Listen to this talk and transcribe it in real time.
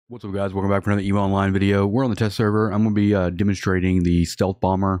What's up, guys? Welcome back for another EVO Online video. We're on the test server. I'm going to be demonstrating the stealth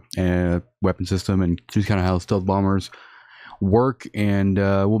bomber and weapon system and just kind of how stealth bombers work, and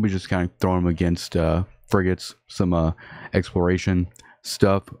we'll be just kind of throwing them against frigates, some exploration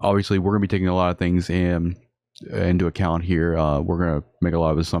stuff. Obviously, we're going to be taking a lot of things into account here. We're going to make a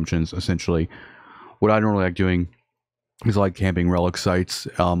lot of assumptions, essentially. What I normally like doing is like camping relic sites.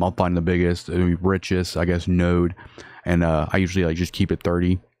 I'll find the biggest, richest, I guess, node, and I usually like just keep it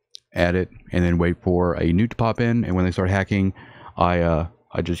 30 at it and then wait for a nuke to pop in, and when they start hacking, I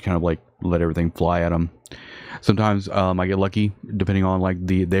just kind of like let everything fly at them. Sometimes I get lucky depending on like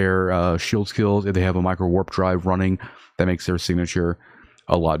their shield skills. If they have a Microwarpdrive running, that makes their signature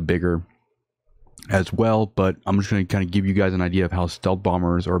a lot bigger as well. But I'm just going to kind of give you guys an idea of how stealth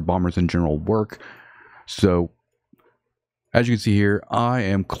bombers or bombers in general work. So as you can see here, I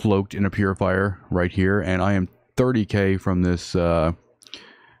am cloaked in a Purifier right here, and I am 30k from this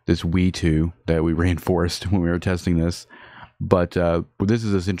this W2 that we reinforced when we were testing this. But this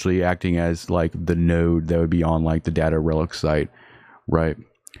is essentially acting as like the node that would be on like the data relic site, right?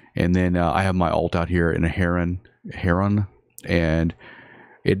 And then I have my alt out here in a Heron, and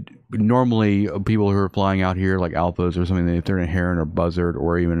it normally people who are flying out here like alphas or something, if they're in a Heron or Buzzard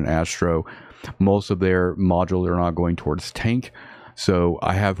or even an Astro, most of their modules are not going towards tank. So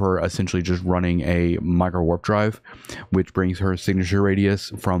I have her essentially just running a Microwarpdrive, which brings her signature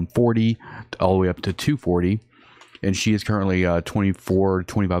radius from 40 all the way up to 240. And she is currently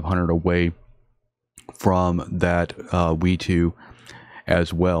 2,500 away from that W2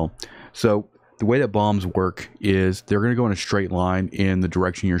 as well. So the way that bombs work is they're going to go in a straight line in the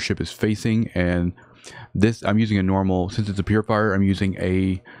direction your ship is facing. And this, I'm using a normal, since it's a Purifier, I'm using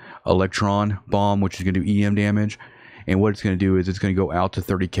a Electron Bomb, which is going to do EM damage. And what it's going to do is it's going to go out to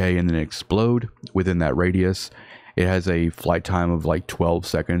 30k and then explode within that radius. It has a flight time of like 12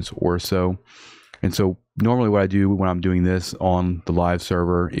 seconds or so. And so normally what I do when I'm doing this on the live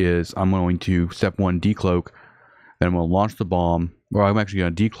server is I'm going to step one, decloak, then I'm going to launch the bomb, or I'm actually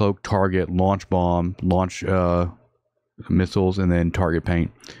going to decloak, target, launch bomb, launch missiles, and then target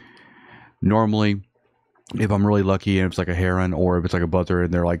paint. Normally, if I'm really lucky and it's like a Heron or if it's like a Buzzer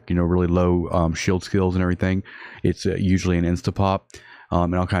and they're like, you know, really low shield skills and everything, it's usually an insta-pop.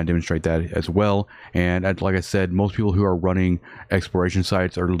 And I'll kind of demonstrate that as well. And like I said, most people who are running exploration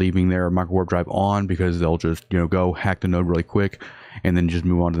sites are leaving their Microwarpdrive on because they'll just, you know, go hack the node really quick and then just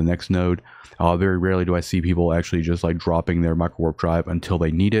move on to the next node. Very rarely do I see people actually just like dropping their Microwarpdrive until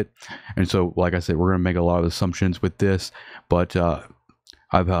they need it. And so, like I said, we're going to make a lot of assumptions with this, but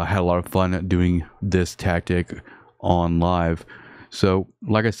I've had a lot of fun doing this tactic on live. So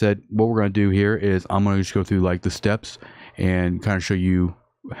like I said, what we're going to do here is I'm going to just go through like the steps and kind of show you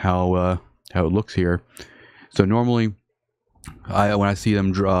how it looks here. So normally when I see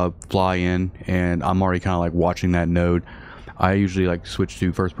them fly in and I'm already kind of like watching that node, I usually like switch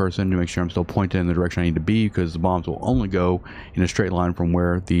to first person to make sure I'm still pointed in the direction I need to be, because the bombs will only go in a straight line from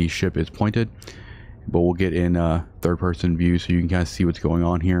where the ship is pointed. But we'll get in third person view so you can kind of see what's going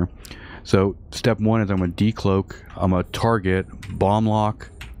on here. So step one is I'm going to decloak, I'm going to target, bomb lock,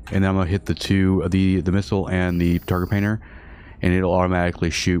 and then I'm going to hit the missile and the target painter, and it'll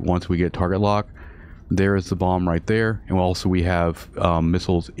automatically shoot once we get target lock. There is the bomb right there, and also we have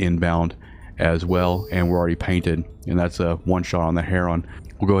missiles inbound as well, and we're already painted, and that's a one shot on the Heron.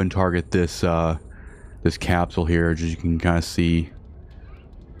 We'll go ahead and target this this capsule here, just you can kind of see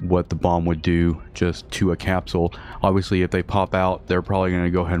what the bomb would do just to a capsule. Obviously, if they pop out, they're probably going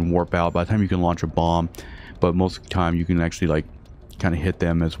to go ahead and warp out by the time you can launch a bomb, but most of the time you can actually like kind of hit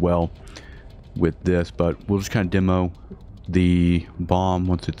them as well with this. But we'll just kind of demo the bomb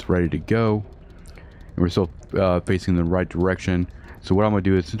once it's ready to go, and we're still facing the right direction. So what I'm going to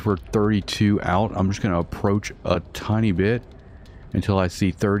do is, since we're 32 out, I'm just going to approach a tiny bit until I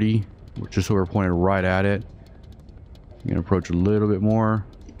see 30, just so we're pointed right at it. I'm going to approach a little bit more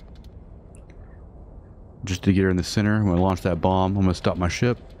just to get her in the center. I'm going to launch that bomb. I'm going to stop my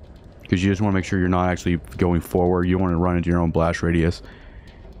ship, because you just want to make sure you're not actually going forward. You don't want to run into your own blast radius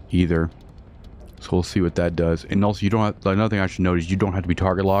either. So we'll see what that does. And also, you don't have, another thing I should note is you don't have to be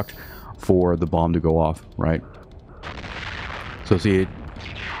target locked for the bomb to go off, right? So see,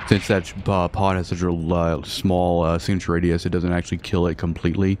 since that pod has such a small signature radius, it doesn't actually kill it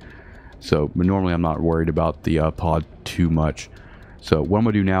completely. So, but normally I'm not worried about the pod too much. So what I'm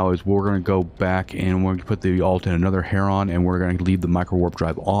going to do now is we're going to go back and we're going to put the alt in another Heron, and we're going to leave the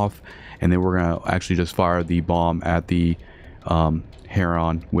Microwarpdrive off, and then we're going to actually just fire the bomb at the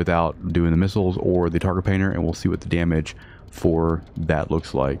Heron without doing the missiles or the target painter, and we'll see what the damage for that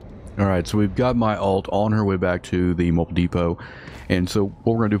looks like. Alright, so we've got my alt on her way back to the mobile depot. And so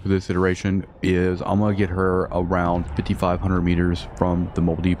what we're going to do for this iteration is I'm going to get her around 5,500 meters from the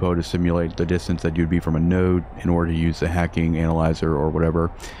mobile depot to simulate the distance that you'd be from a node in order to use the hacking analyzer or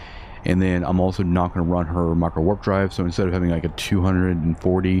whatever. And then I'm also not going to run her Microwarpdrive, so instead of having like a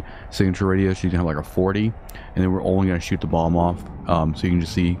 240 signature radius, she's going to have like a 40. And then we're only going to shoot the bomb off, so you can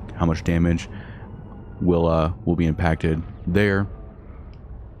just see how much damage will be impacted there.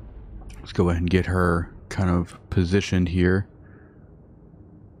 Let's go ahead and get her kind of positioned here.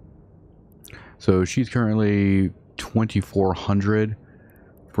 So she's currently 2,400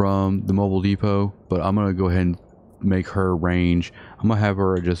 from the mobile depot, but I'm going to go ahead and make her range. I'm going to have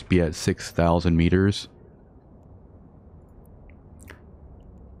her just be at 6,000 meters.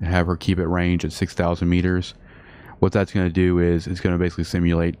 Have her keep it range at 6,000 meters. What that's going to do is it's going to basically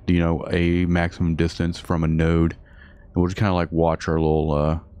simulate, you know, a maximum distance from a node. And we'll just kind of like watch our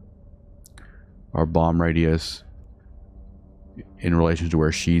little our bomb radius in relation to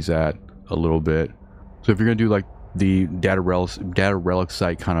where she's at a little bit. So if you're gonna do like the data relic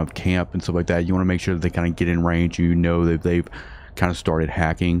site kind of camp and stuff like that, you want to make sure that they kind of get in range. You know that they've kind of started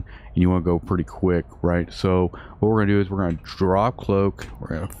hacking, and you want to go pretty quick, right? So what we're gonna do is we're gonna drop cloak, we're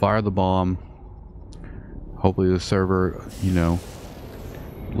gonna fire the bomb. Hopefully the server, you know,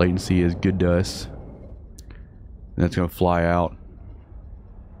 latency is good to us, and that's gonna fly out.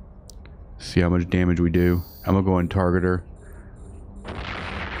 See how much damage we do. I'm gonna go and target her.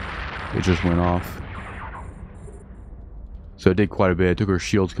 It just went off. So it did quite a bit. It took her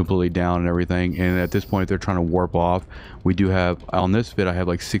shields completely down and everything. And at this point, they're trying to warp off. We do have, on this vid, I have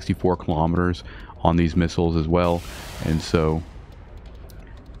like 64 kilometers on these missiles as well. And so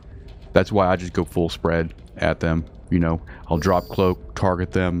that's why I just go full spread at them. You know, I'll drop cloak,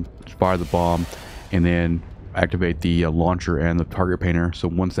 target them, fire the bomb, and then activate the launcher and the target painter. So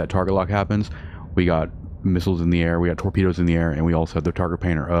once that target lock happens, we got missiles in the air, we got torpedoes in the air, and we also have the target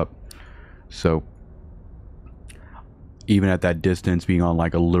painter up. So even at that distance, being on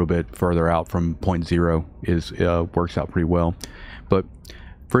like a little bit further out from point zero is works out pretty well. But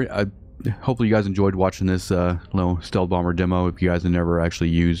for hopefully you guys enjoyed watching this little stealth bomber demo. If you guys have never actually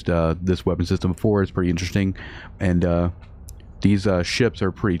used this weapon system before, it's pretty interesting. And these ships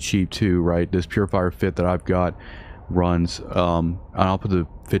are pretty cheap too, right? This Purifier fit that I've got runs, and I'll put the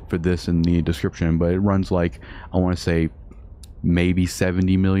fit for this in the description, but it runs like, I want to say maybe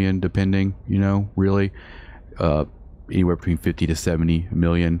 70 million, depending, you know, really. Anywhere between 50 to 70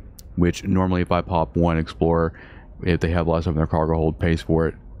 million, which normally if I pop one Explorer, if they have a lot of stuff in their cargo hold, pays for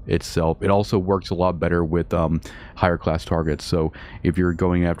it itself. It also works a lot better with higher class targets. So if you're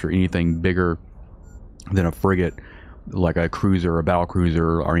going after anything bigger than a frigate, like a cruiser or a battle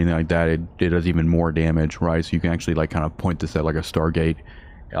cruiser or anything like that, it does even more damage, right? So you can actually like kind of point this at like a Stargate,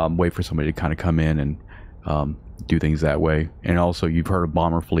 wait for somebody to kind of come in and do things that way. And also, you've heard of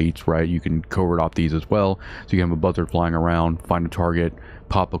bomber fleets, right? You can covert off these as well. So you can have a buzzard flying around, find a target,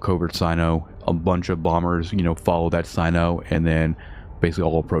 pop a covert sino, a bunch of bombers, you know, follow that sino, and then basically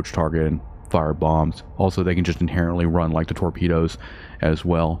all approach target and fire bombs. Also, they can just inherently run like the torpedoes as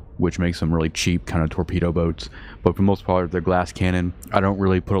well, which makes them really cheap kind of torpedo boats. But for the most part, they're glass cannon. I don't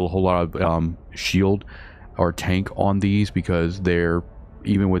really put a whole lot of shield or tank on these because they're,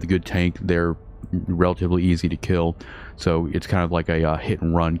 even with a good tank, they're relatively easy to kill. So it's kind of like a hit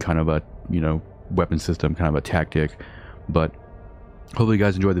and run kind of a, you know, weapon system, kind of a tactic. But hopefully you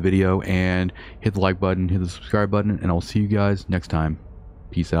guys enjoyed the video, and hit the like button, hit the subscribe button, and I'll see you guys next time.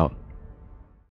 Peace out.